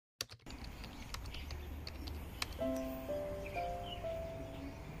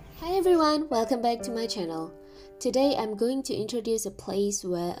Hi everyone, welcome back to my channel. Today I'm going to introduce a place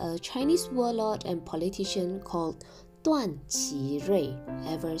where a Chinese warlord and politician called段祺瑞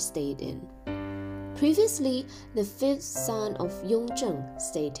ever stayed in. Previously, the fifth son of Yongzheng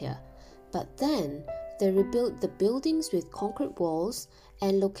stayed here, but then they rebuilt the buildings with concrete walls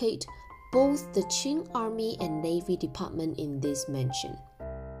and locate both the Qing Army and Navy department in this mansion.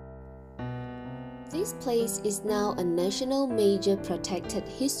 This place is now a national major protected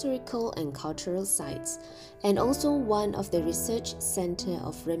historical and cultural sites, and also one of the research center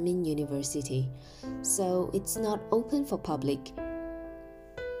of Renmin University, so it's not open for public.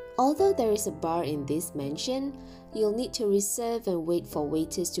 Although there is a bar in this mansion, you'll need to reserve and wait for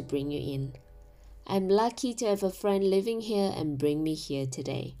waiters to bring you in. I'm lucky to have a friend living here and bring me here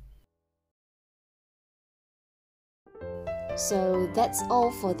today. So that's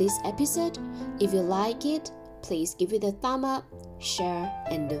all for this episode. If you like it, please give it a thumb up, share,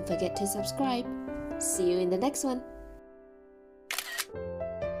 and don't forget to subscribe. See you in the next one.